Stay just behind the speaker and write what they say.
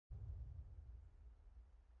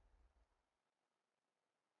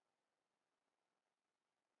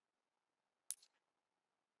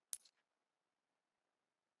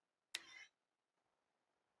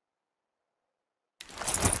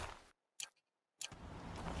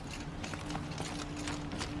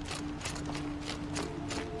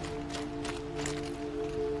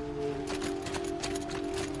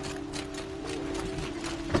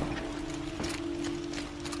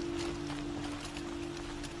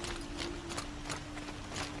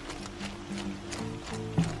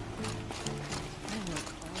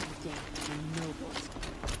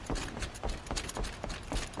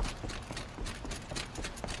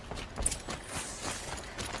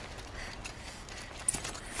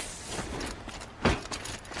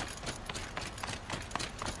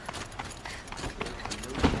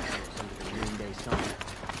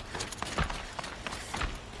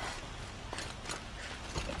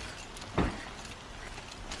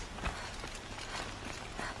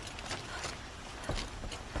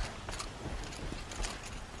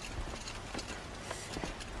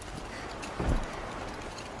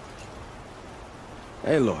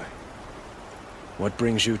Aloy, what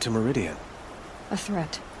brings you to Meridian? A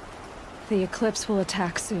threat. The Eclipse will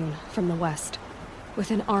attack soon, from the west,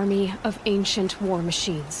 with an army of ancient war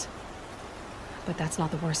machines. But that's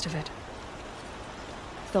not the worst of it.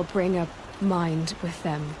 They'll bring a mind with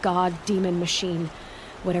them, god, demon, machine,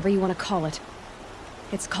 whatever you want to call it.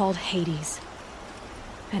 It's called Hades.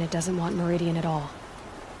 And it doesn't want Meridian at all.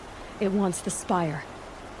 It wants the Spire.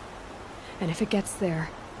 And if it gets there,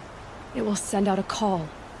 it will send out a call,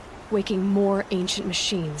 waking more ancient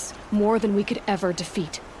machines, more than we could ever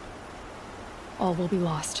defeat. All will be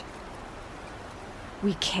lost.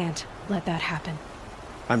 We can't let that happen.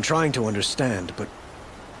 I'm trying to understand, but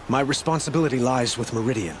my responsibility lies with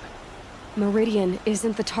Meridian. Meridian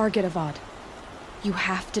isn't the target, Avad. You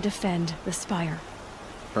have to defend the Spire.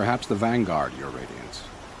 Perhaps the Vanguard, Your Radiance.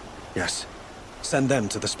 Yes. Send them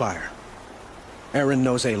to the Spire. Eren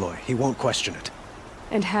knows Aloy. He won't question it.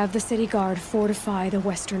 And have the city guard fortify the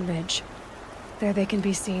western ridge. There they can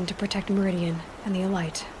be seen to protect Meridian and the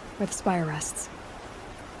Elite, where the Spire rests.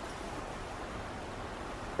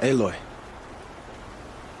 Aloy,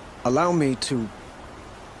 allow me to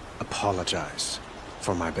apologize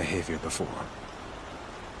for my behavior before.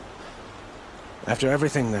 After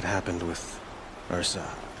everything that happened with Ursa,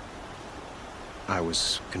 I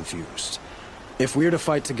was confused. If we're to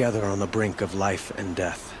fight together on the brink of life and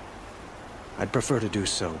death, I'd prefer to do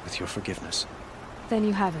so with your forgiveness. Then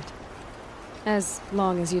you have it. As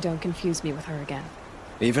long as you don't confuse me with her again.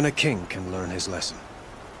 Even a king can learn his lesson.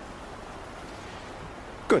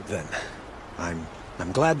 Good then. I'm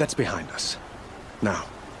glad that's behind us. Now,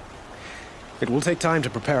 it will take time to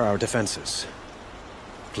prepare our defenses.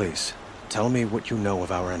 Please, tell me what you know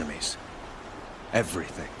of our enemies.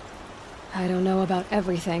 Everything. I don't know about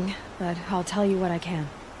everything, but I'll tell you what I can.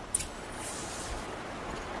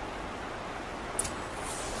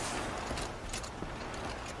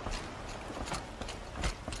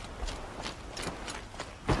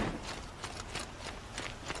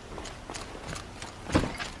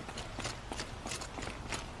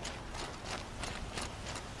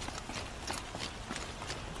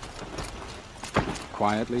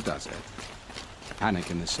 Quietly does it. Panic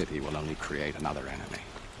in the city will only create another enemy.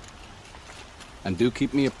 And do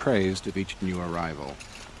keep me appraised of each new arrival.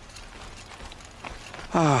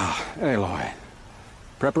 Aloy.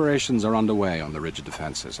 Preparations are underway on the ridge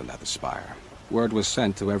defenses and at the Spire. Word was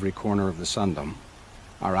sent to every corner of the Sundom.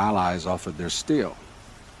 Our allies offered their steel.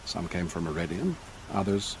 Some came for Meridian,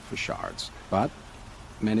 others for shards. But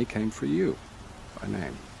many came for you, by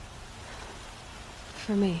name.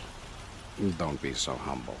 For me. Don't be so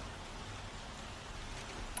humble.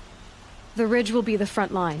 The ridge will be the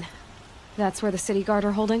front line. That's where the city guard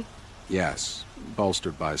are holding? Yes,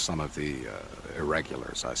 bolstered by some of the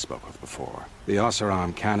irregulars I spoke of before. The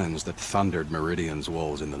Oseram cannons that thundered Meridian's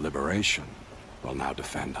walls in the Liberation will now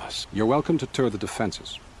defend us. You're welcome to tour the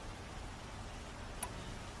defenses.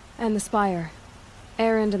 And the Spire.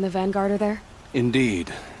 Erend and the Vanguard are there?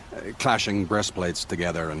 Indeed. Clashing breastplates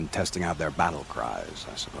together and testing out their battle cries,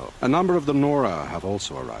 I suppose. A number of the Nora have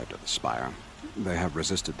also arrived at the Spire. They have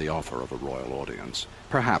resisted the offer of a royal audience.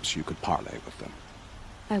 Perhaps you could parley with them.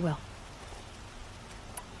 I will.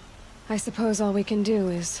 I suppose all we can do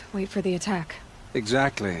is wait for the attack.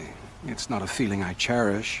 Exactly. It's not a feeling I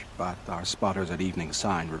cherish, but our spotters at Evening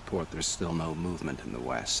Sign report there's still no movement in the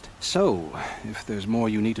west. So, if there's more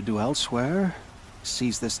you need to do elsewhere,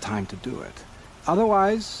 seize this time to do it.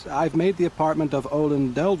 Otherwise, I've made the apartment of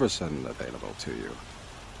Olin Delverson available to you.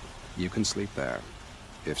 You can sleep there,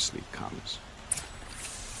 if sleep comes.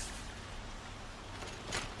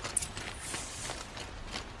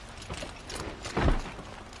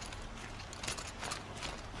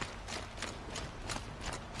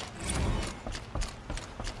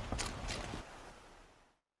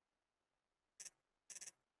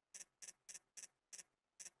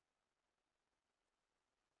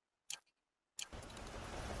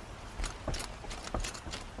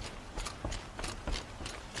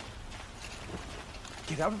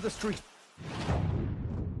 Get out of the street.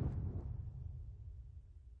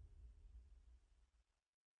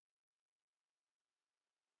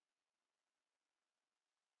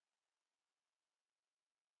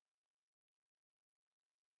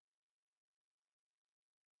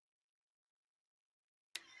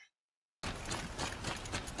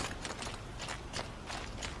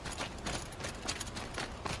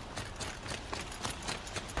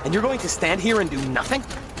 And you're going to stand here and do nothing?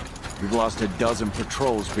 We've lost a dozen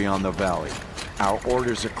patrols beyond the valley. Our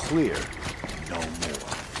orders are clear. No more.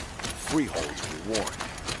 Freeholds be warned.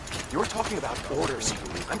 You're talking about orders.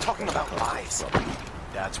 I'm talking about lives.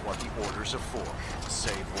 That's what the orders are for. To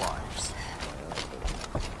save lives.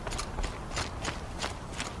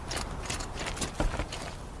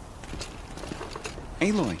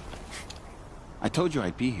 Aloy, I told you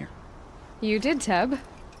I'd be here. You did, Teb.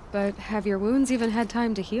 But have your wounds even had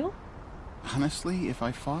time to heal? Honestly, if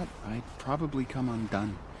I fought, I'd probably come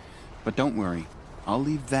undone. But don't worry, I'll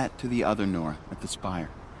leave that to the other Nora at the Spire.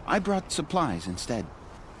 I brought supplies instead.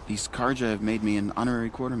 These Karja have made me an honorary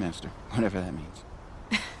quartermaster, whatever that means.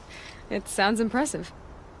 It sounds impressive.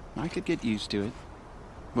 I could get used to it.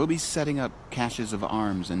 We'll be setting up caches of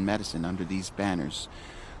arms and medicine under these banners.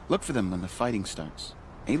 Look for them when the fighting starts.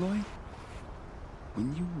 Aloy,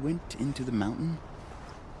 when you went into the mountain,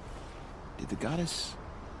 did the goddess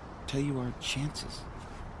tell you our chances?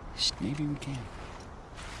 Maybe we can.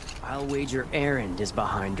 I'll wager Erend is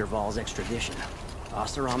behind Dervahl's extradition.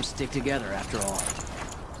 Oseram stick together after all.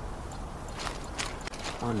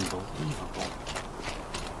 Unbelievable.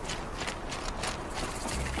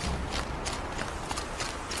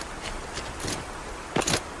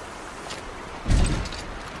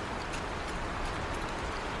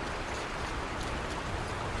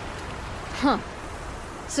 Huh.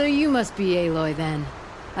 So you must be Aloy then.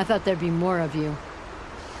 I thought there'd be more of you.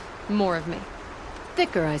 More of me.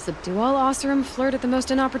 Thicker, I suppose. Do all Oseram flirt at the most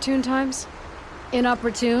inopportune times?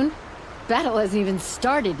 Inopportune? Battle hasn't even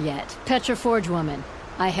started yet. Petra Forge woman.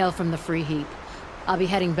 I hail from the Free Heap. I'll be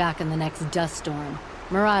heading back in the next dust storm.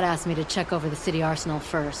 Murad asked me to check over the city arsenal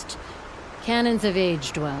first. Cannons have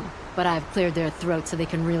aged well, but I've cleared their throats so they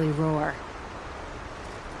can really roar.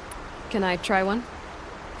 Can I try one?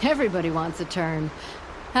 Everybody wants a turn.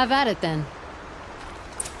 Have at it then.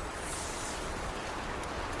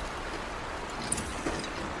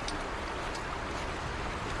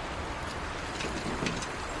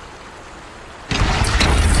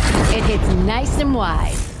 It hits nice and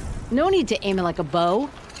wide. No need to aim it like a bow.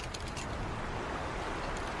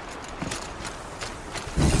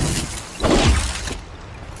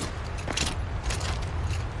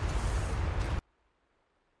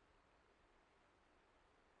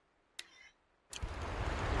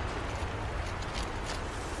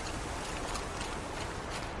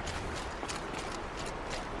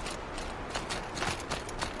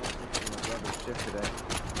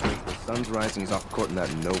 The sun's rising, he's off courting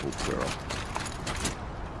that noble girl.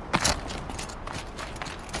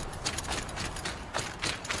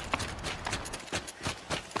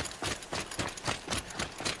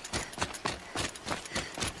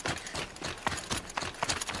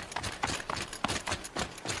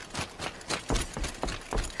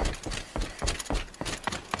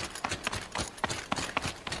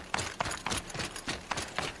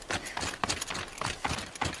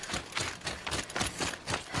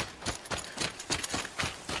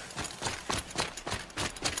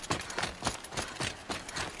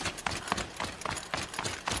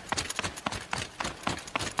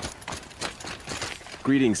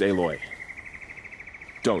 Greetings, Aloy.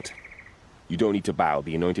 Don't. You don't need to bow.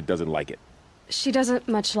 The Anointed doesn't like it. She doesn't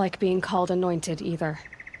much like being called anointed, either.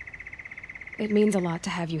 It means a lot to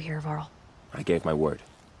have you here, Varl. I gave my word.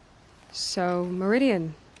 So,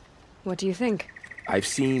 Meridian, what do you think? I've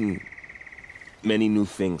seen many new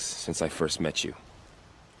things since I first met you.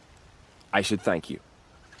 I should thank you.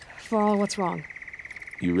 Varl, what's wrong?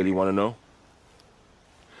 You really want to know?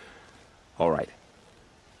 All right.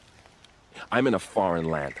 I'm in a foreign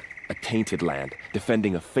land, a tainted land,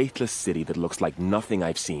 defending a faithless city that looks like nothing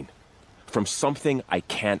I've seen. From something I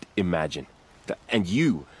can't imagine. And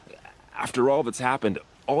you, after all that's happened,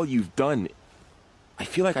 all you've done, I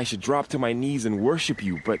feel like I should drop to my knees and worship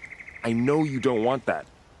you, but I know you don't want that.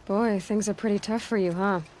 Boy, things are pretty tough for you,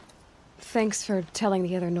 huh? Thanks for telling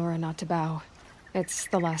the other Nora not to bow. It's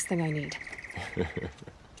the last thing I need.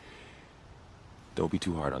 Don't be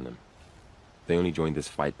too hard on them. They only joined this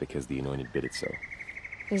fight because the Anointed bid it so.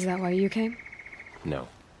 Is that why you came? No.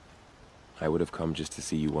 I would have come just to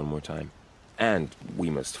see you one more time. And we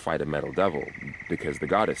must fight a metal devil, because the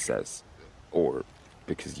goddess says. Or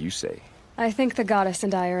because you say. I think the goddess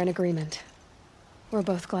and I are in agreement. We're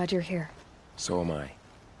both glad you're here. So am I.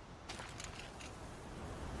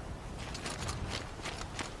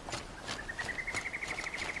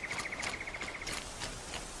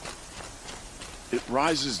 It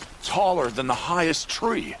rises taller than the highest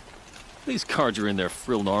tree. These Karja in their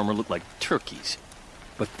frilled armor look like turkeys.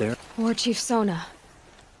 But they're... War Chief Sona.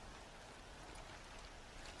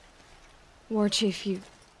 War Chief,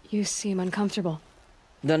 you seem uncomfortable.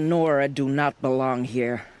 The Nora do not belong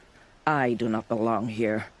here. I do not belong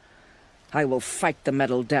here. I will fight the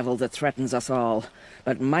metal devil that threatens us all,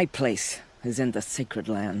 but my place is in the sacred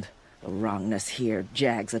land. The wrongness here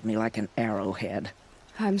jags at me like an arrowhead.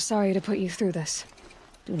 I'm sorry to put you through this.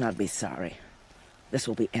 Do not be sorry. This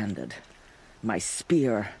will be ended. My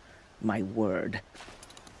spear, my word.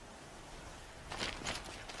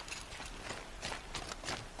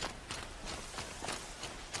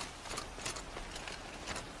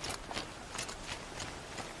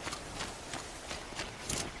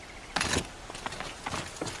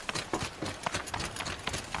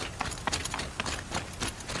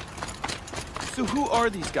 So who are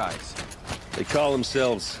these guys? They call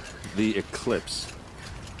themselves the Eclipse.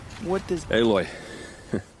 What does... Aloy.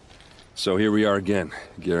 So here we are again,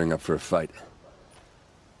 gearing up for a fight.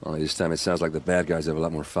 Only this time it sounds like the bad guys have a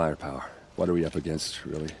lot more firepower. What are we up against,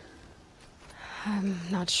 really? I'm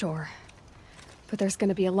not sure. But there's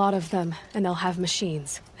gonna be a lot of them, and they'll have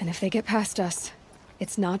machines. And if they get past us,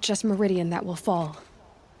 it's not just Meridian that will fall.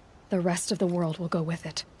 The rest of the world will go with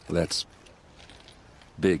it. That's...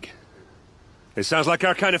 big. It sounds like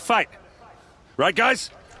our kind of fight. Right, guys?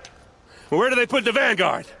 Well, where do they put the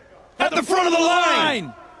Vanguard? At the front of the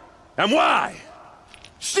line! And why?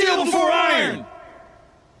 Steel before iron!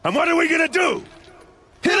 And what are we gonna do?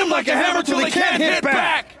 Hit them like a hammer till they can't hit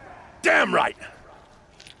back! Damn right!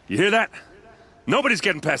 You hear that? Nobody's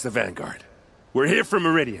getting past the Vanguard. We're here for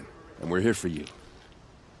Meridian, and we're here for you.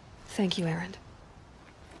 Thank you, Erend.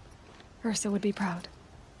 Ursa would be proud.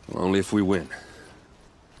 Well, only if we win.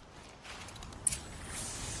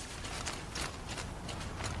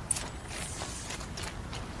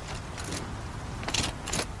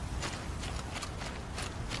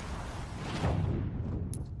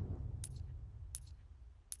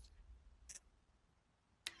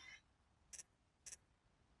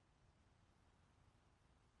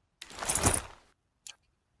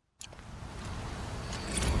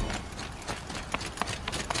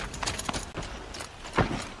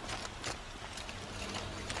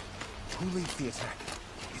 Who leads the attack?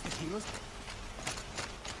 Is it Helios?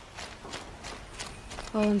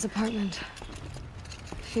 Owen's apartment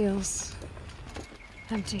feels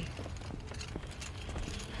empty.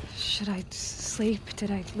 Should I sleep?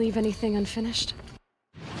 Did I leave anything unfinished?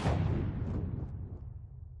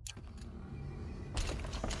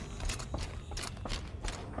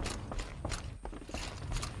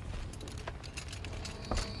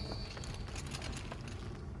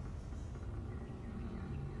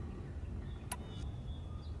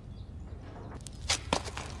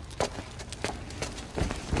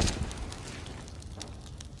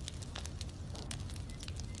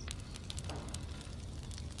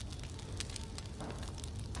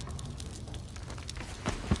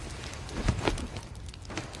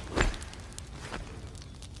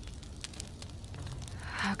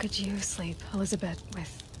 How could you sleep, Elizabeth,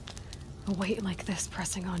 with a weight like this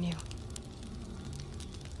pressing on you?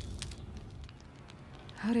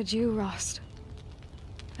 How did you, Rost,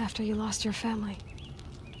 after you lost your family?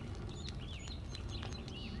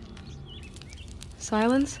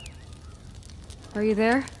 Silence? Are you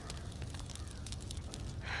there?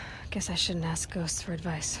 Guess I shouldn't ask ghosts for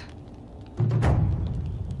advice.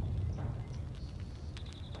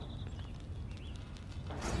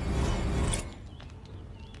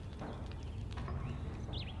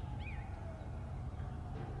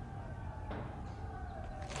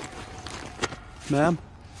 Ma'am,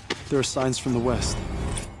 there are signs from the west.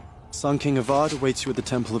 Sun King Avad awaits you at the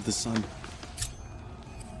Temple of the Sun.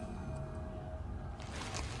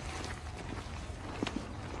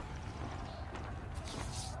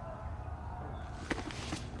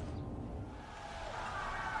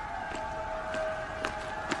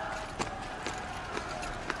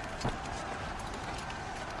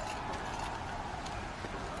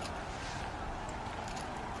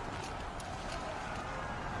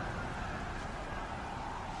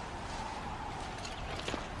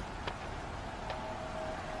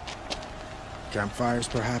 Campfires,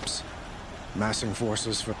 perhaps? Massing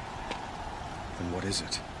forces for... Then what is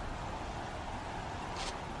it?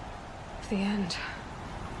 The end.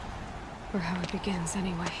 Or how it begins,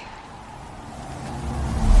 anyway.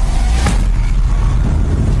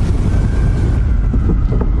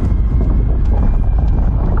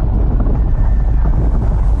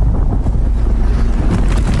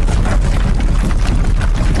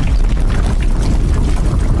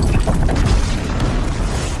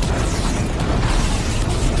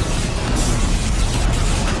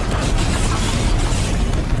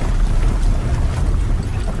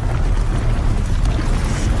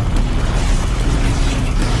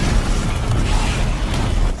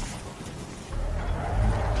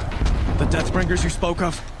 Deathbringers you spoke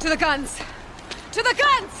of? To the guns! To the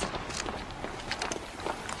guns!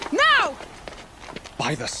 Now!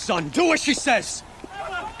 By the sun, do as she says!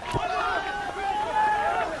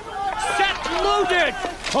 Set loaded!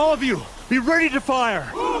 All of you, be ready to fire!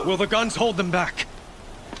 Will the guns hold them back?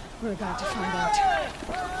 We're about to find out.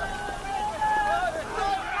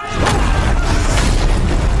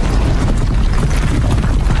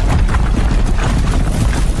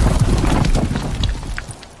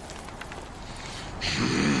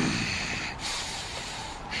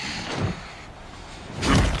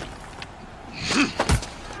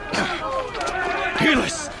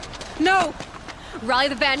 Helios! No! Rally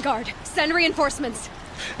the Vanguard. Send reinforcements.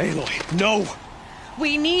 Aloy, no!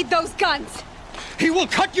 We need those guns! He will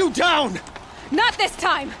cut you down! Not this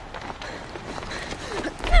time!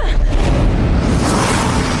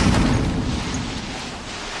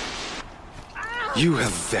 You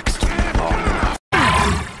have vexed me long enough.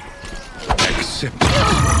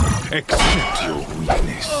 Accept your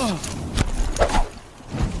weakness.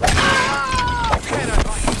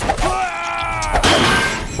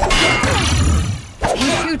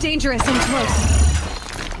 He's too dangerous and close.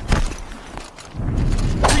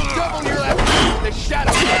 Redouble your efforts in the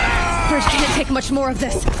shadow. Bridge can't take much more of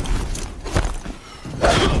this.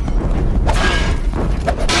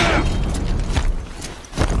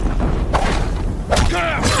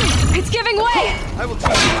 It's giving way! I will teach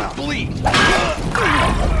you to bleed.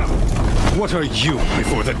 What are you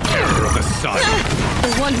before the terror of the sun?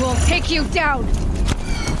 The one who will take you down!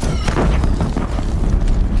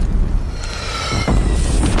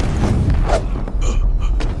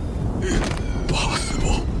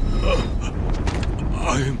 Impossible.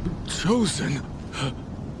 I am chosen.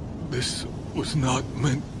 This was not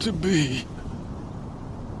meant to be.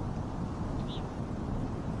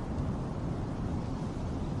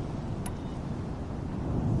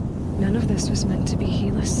 None of this was meant to be,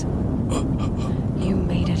 Helios. You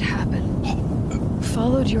made it happen.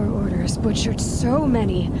 Followed your orders, butchered so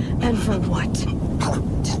many, and for what?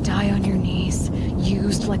 To die on your knees,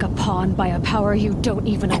 used like a pawn by a power you don't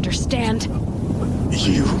even understand?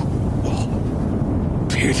 You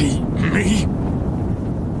pity me?